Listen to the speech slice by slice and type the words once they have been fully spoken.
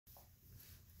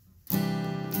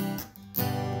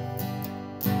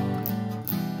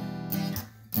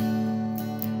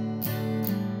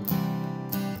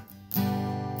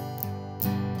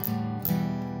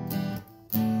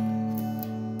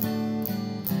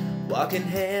walking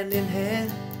hand in hand.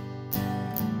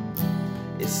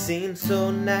 It seems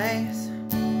so nice,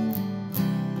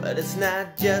 but it's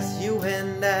not just you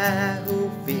and I who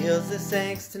feels this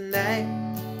angst tonight.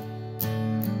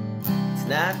 It's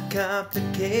not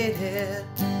complicated,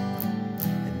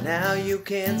 and now you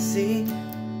can see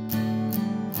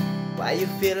why you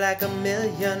feel like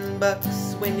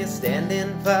 $1,000,000 when you're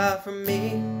standing far from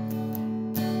me.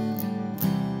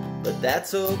 But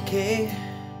that's okay,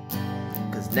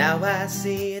 'cause now I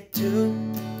see it too.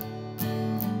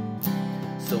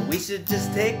 So we should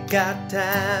just take our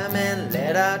time and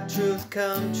let our truth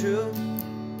come true.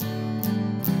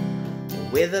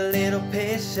 With a little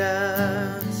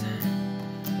patience,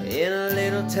 in a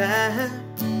little time,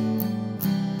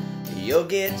 you'll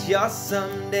get yours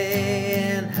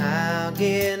someday and I'll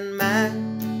get mine.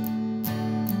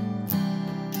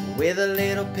 With a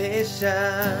little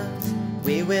patience,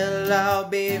 we will all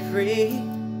be free,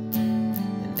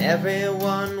 and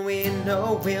everyone we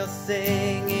know will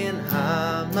sing in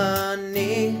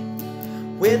harmony.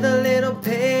 With a little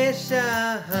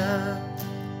patience,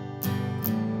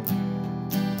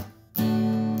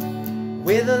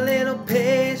 with a little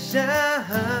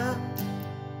patience,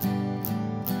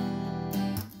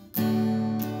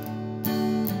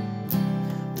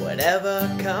 whatever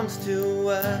comes to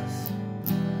us,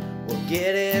 we'll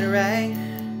get it right.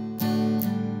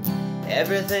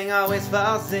 Everything always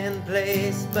falls in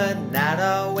place, but not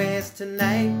always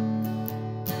tonight.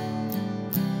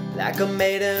 Like a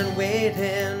maiden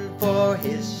waiting for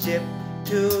his ship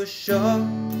to shore,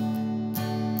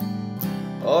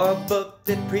 or a book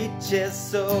that preaches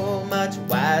so much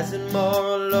wise and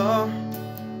moral lore.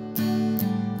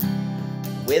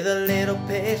 With a little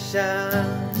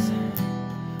patience,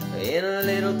 in a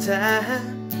little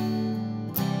time,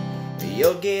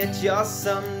 you'll get yours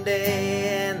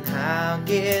someday and I'll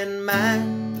get mine.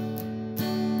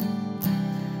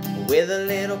 With a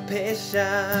little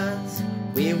patience,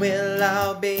 we will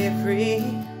all be free.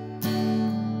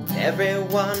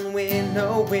 Everyone we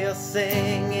know will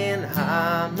sing in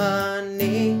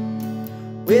harmony.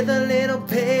 With a little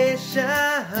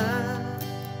patience,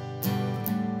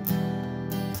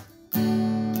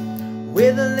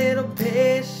 with a little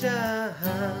patience,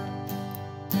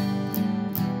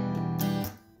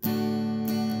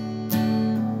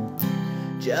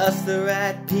 just the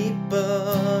right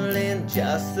people in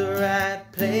just the right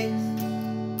place.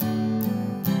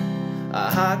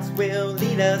 Our hearts will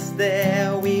lead us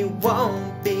there, we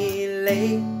won't be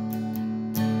late.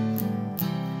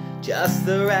 Just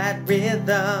the right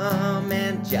rhythm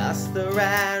and just the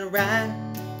right rhyme.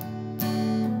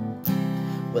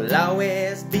 We'll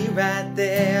always be right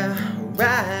there,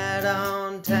 right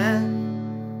on time.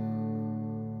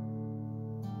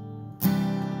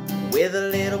 With a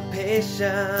little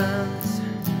patience,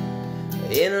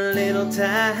 in a little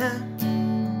time,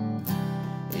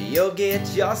 you'll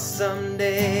get yours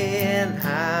someday and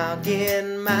I'll get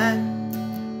mine.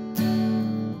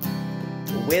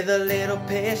 With a little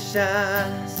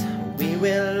patience, we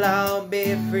will all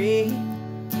be free.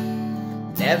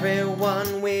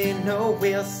 Everyone we know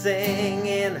will sing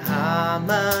in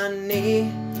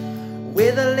harmony.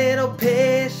 With a little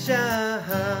patience,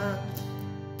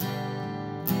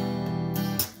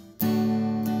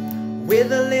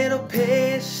 with a little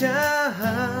patience,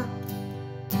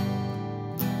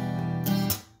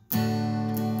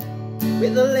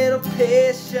 with a little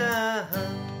patience,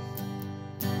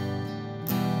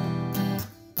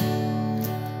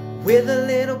 with a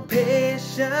little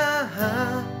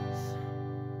patience.